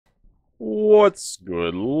What's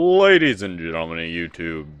good, ladies and gentlemen of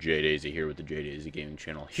YouTube? JDaisy here with the JDaisy Gaming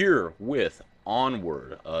Channel, here with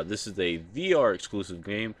Onward. This is a VR exclusive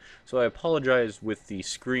game, so I apologize with the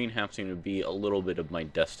screen having to be a little bit of my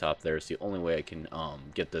desktop there. It's the only way I can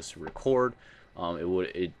get this to record. It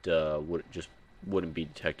wouldn't be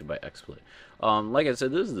detected by XSplit. Like I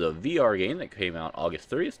said, this is a VR game that came out August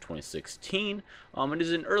 30th, 2016. It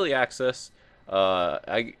is in early access.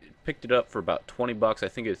 I picked it up for about 20 bucks. I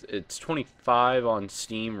think it's 25 on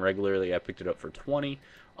Steam regularly. I picked it up for 20.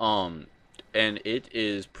 And it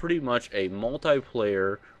is pretty much a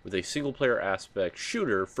multiplayer with a single player aspect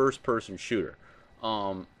shooter, first person shooter.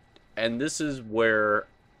 And this is where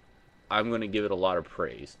I'm going to give it a lot of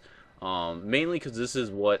praise. Mainly because this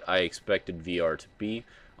is what I expected VR to be.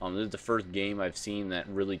 This is the first game I've seen that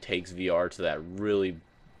really takes VR to that really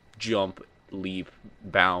jump, leap,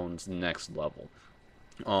 bounds next level.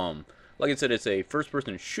 Like I said, it's a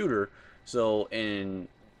first-person shooter. So,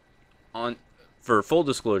 for full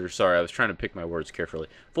disclosure, sorry, I was trying to pick my words carefully.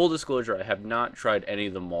 Full disclosure, I have not tried any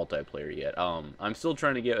of the multiplayer yet. I'm still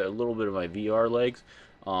trying to get a little bit of my VR legs.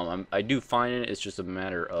 I do find it. It's just a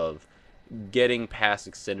matter of getting past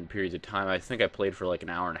extended periods of time. I think I played for like an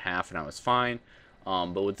hour and a half and I was fine.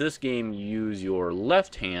 But with this game, you use your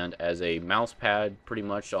left hand as a mouse pad, pretty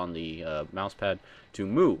much on the mouse pad, to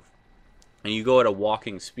move. And you go at a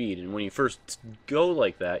walking speed. And when you first go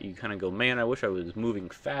like that, you kind of go, man, I wish I was moving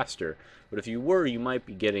faster. But if you were, you might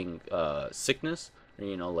be getting sickness,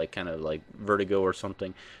 you know, like kind of like vertigo or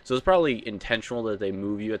something. So it's probably intentional that they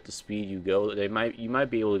move you at the speed you go. You might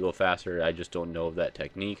be able to go faster. I just don't know of that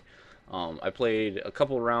technique. I played a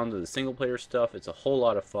couple rounds of the single player stuff. It's a whole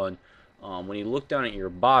lot of fun. When you look down at your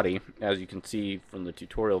body, as you can see from the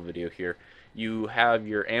tutorial video here, you have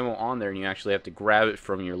your ammo on there, and you actually have to grab it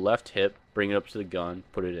from your left hip, bring it up to the gun,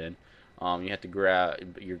 put it in. You have to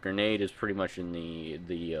grab your grenade is pretty much in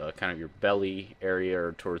the kind of your belly area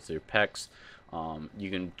or towards your pecs.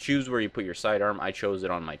 You can choose where you put your sidearm. I chose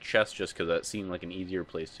it on my chest just because that seemed like an easier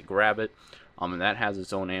place to grab it. And that has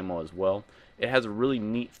its own ammo as well. It has a really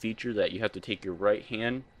neat feature that you have to take your right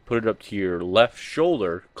hand, put it up to your left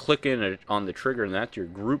shoulder, click in on the trigger, and that's your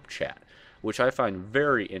group chat, which I find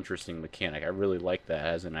very interesting mechanic. I really like that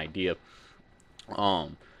as an idea.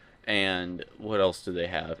 And what else do they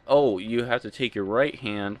have? Oh, you have to take your right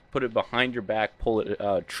hand, put it behind your back, pull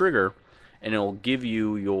it trigger, and it will give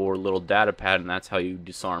you your little data pad, and that's how you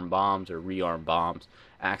disarm bombs or rearm bombs,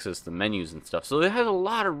 access the menus and stuff. So it has a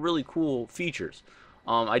lot of really cool features.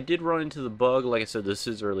 I did run into the bug. Like I said, this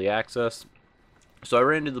is early access. So I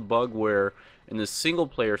ran into the bug where in the single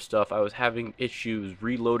player stuff, I was having issues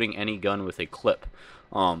reloading any gun with a clip.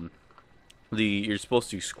 You're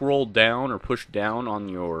supposed to scroll down or push down on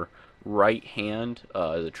your right hand,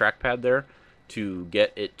 the trackpad there, to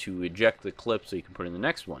get it to eject the clip so you can put in the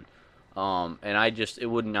next one. And it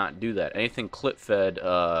would not do that. Anything clip fed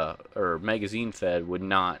or magazine fed would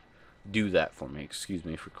not do that for me. Excuse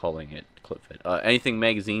me for calling it clip fed. Anything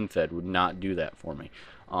magazine fed would not do that for me.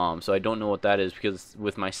 So I don't know what that is, because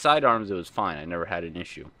with my sidearms it was fine. I never had an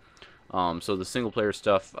issue. So the single player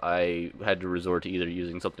stuff, I had to resort to either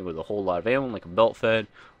using something with a whole lot of ammo, like a belt fed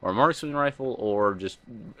or a marksman rifle, or just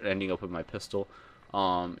ending up with my pistol.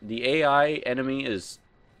 The AI enemy is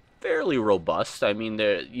fairly robust. I mean,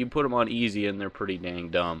 you put them on easy and they're pretty dang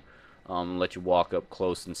dumb. Let you walk up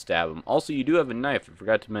close and stab them. Also, you do have a knife. I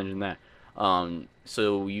forgot to mention that.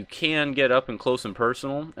 So you can get up and close and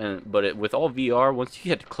personal, but with all VR, once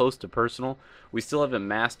you get close to personal, we still haven't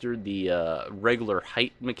mastered the regular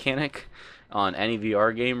height mechanic on any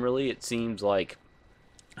VR game, really. It seems like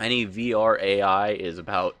any VR AI is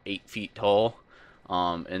about 8 feet tall,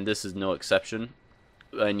 and this is no exception.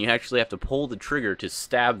 And you actually have to pull the trigger to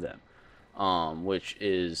stab them, which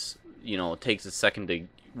is, you know, it takes a second to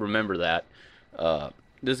remember that.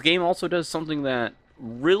 This game also does something that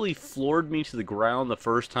really floored me to the ground the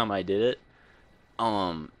first time I did it.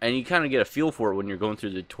 And you kind of get a feel for it when you're going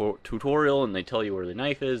through the tutorial and they tell you where the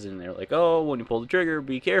knife is, and they're like, oh, when you pull the trigger,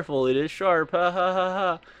 be careful, it is sharp, ha ha ha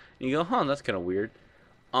ha. And you go, huh, that's kind of weird.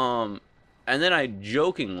 And then I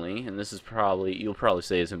jokingly, and this is probably, you'll probably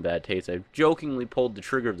say it's in bad taste, I jokingly pulled the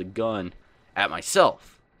trigger of the gun at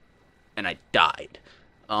myself, and I died.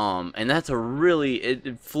 And that's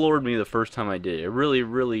it floored me the first time I did it. It really,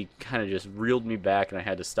 really kind of just reeled me back, and I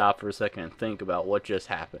had to stop for a second and think about what just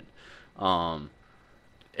happened.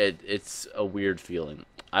 It's a weird feeling.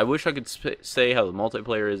 I wish I could say how the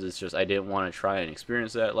multiplayer is. It's just I didn't want to try and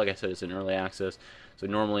experience that. Like I said, it's in early access, so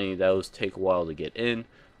normally those take a while to get in.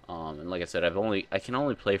 And like I said, I can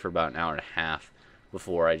only play for about an hour and a half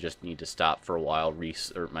before I just need to stop for a while,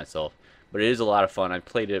 reinsert myself. but it is a lot of fun. I've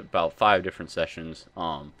played it about 5 different sessions,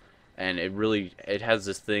 and it has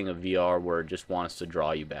this thing of VR where it just wants to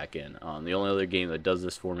draw you back in. The only other game that does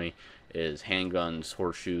this for me is handguns,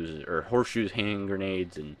 horseshoes, hand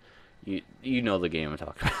grenades, and you know the game I'm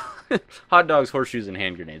talking about. Hot dogs, horseshoes, and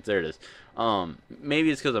hand grenades. There it is. Maybe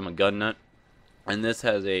it's because I'm a gun nut, and this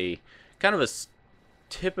has a kind of a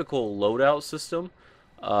typical loadout system,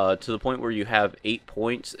 to the point where you have 8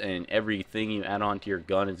 points, and everything you add on to your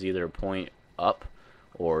gun is either a point up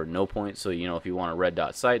or no points. So if you want a red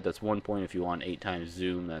dot sight, that's 1 point. If you want 8 times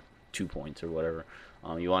zoom, that's 2 points or whatever.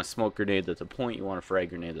 You want a smoke grenade, that's a point. You want a frag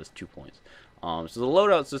grenade, that's 2 points. So the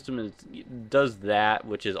loadout system does that,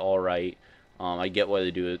 which is alright. I get why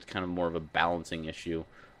they do it. It's kind of more of a balancing issue.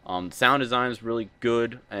 Sound design is really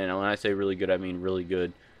good, and when I say really good, I mean really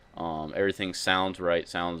good. Everything sounds right,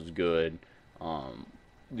 sounds good.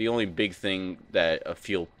 The only big thing that I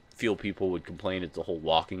feel people would complain is the whole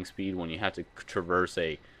walking speed. When you have to traverse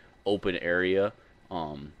a open area,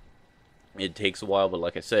 it takes a while. But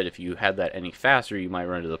like I said, if you had that any faster, you might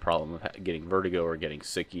run into the problem of getting vertigo or getting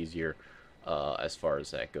sick easier, as far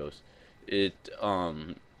as that goes. It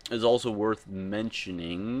is also worth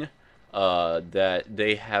mentioning that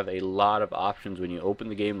they have a lot of options when you open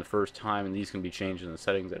the game the first time, and these can be changed in the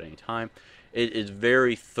settings at any time. It is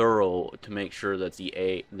very thorough to make sure that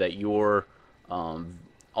your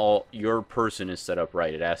person is set up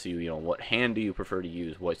right. It asks you, what hand do you prefer to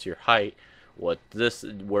use? What's your height?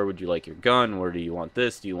 Where would you like your gun? Where do you want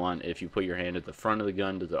this? If you put your hand at the front of the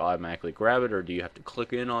gun, does it automatically grab it, or do you have to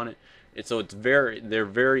click in on it? They're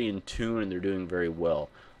very in tune, and they're doing very well.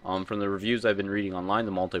 From the reviews I've been reading online,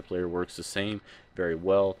 the multiplayer works the same very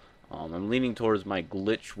well. I'm leaning towards my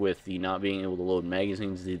glitch with the not being able to load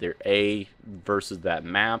magazines, either A, versus that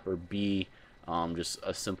map, or B, just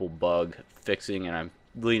a simple bug fixing, and I'm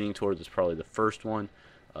leaning towards it's probably the first one,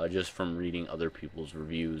 just from reading other people's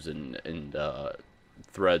reviews and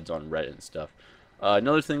threads on Reddit and stuff.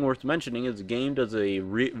 Another thing worth mentioning is the game does a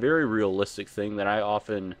very realistic thing that I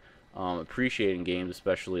often appreciate in games,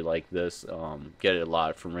 especially like this. Get it a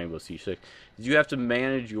lot from Rainbow Siege 6. Is you have to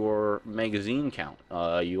manage your magazine count.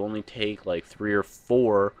 You only take like 3 or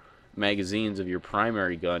 4 magazines of your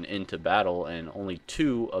primary gun into battle, and only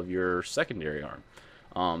 2 of your secondary arm.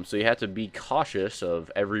 So you have to be cautious of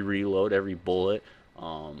every reload, every bullet,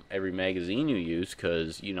 every magazine you use,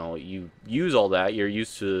 because you use all that. You're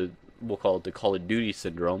used to, we'll call it the Call of Duty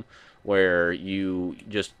syndrome, where you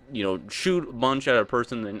just shoot a bunch at a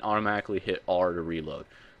person, then automatically hit R to reload.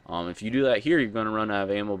 If you do that here, you're going to run out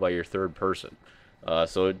of ammo by your third person.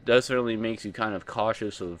 So it definitely makes you kind of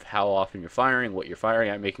cautious of how often you're firing, what you're firing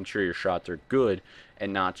at, making sure your shots are good,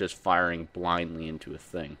 and not just firing blindly into a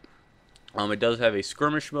thing. It does have a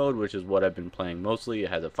skirmish mode, which is what I've been playing mostly. It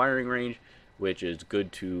has a firing range, which is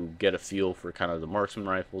good to get a feel for kind of the marksman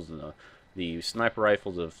rifles and the sniper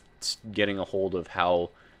rifles, of getting a hold of how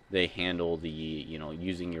they handle the,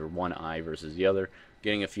 using your one eye versus the other,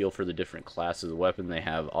 getting a feel for the different classes of weapon. They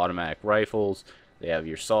have automatic rifles, they have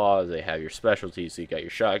your saws, they have your specialties, so you got your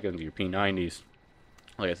shotguns, your P90s.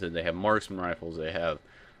 Like I said, they have marksman rifles, they have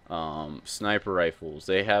sniper rifles,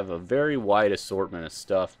 they have a very wide assortment of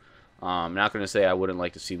stuff. I'm not going to say I wouldn't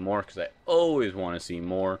like to see more, because I always want to see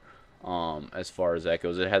more, as far as that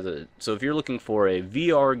goes. So if you're looking for a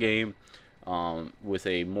VR game with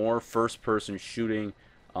a more first-person shooting,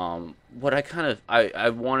 I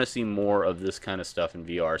want to see more of this kind of stuff in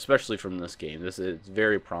VR, especially from this game. This is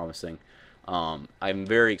very promising. I'm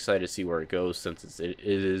very excited to see where it goes, since it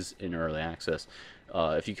is in early access.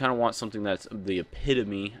 If you kind of want something that's the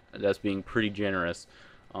epitome, that's being pretty generous,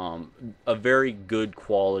 a very good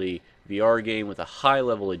quality VR game with a high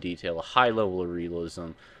level of detail, a high level of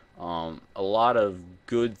realism, a lot of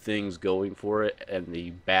good things going for it, and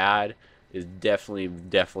the bad is definitely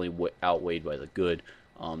outweighed by the good.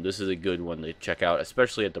 This is a good one to check out,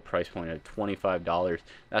 especially at the price point of $25.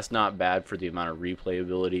 That's not bad for the amount of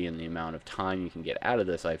replayability and the amount of time you can get out of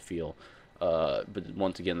this, I feel. But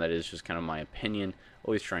once again, that is just kind of my opinion.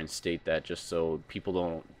 Always try and state that, just so people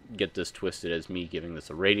don't get this twisted as me giving this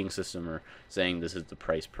a rating system, or saying this is the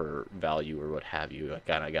price per value, or what have you.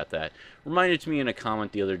 I got that reminded to me in a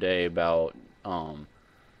comment the other day about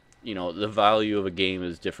the value of a game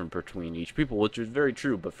is different between each people, which is very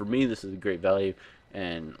true. But for me, this is a great value.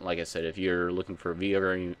 And like I said, if you're looking for a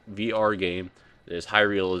VR game that is high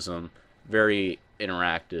realism, very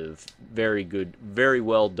interactive, very good, very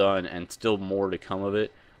well done, and still more to come of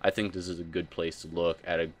it, I think this is a good place to look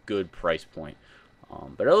at a good price point.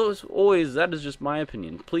 But as always, that is just my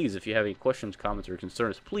opinion. Please, if you have any questions, comments, or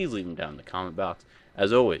concerns, please leave them down in the comment box.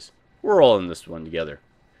 As always, we're all in this one together.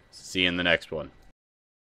 See you in the next one.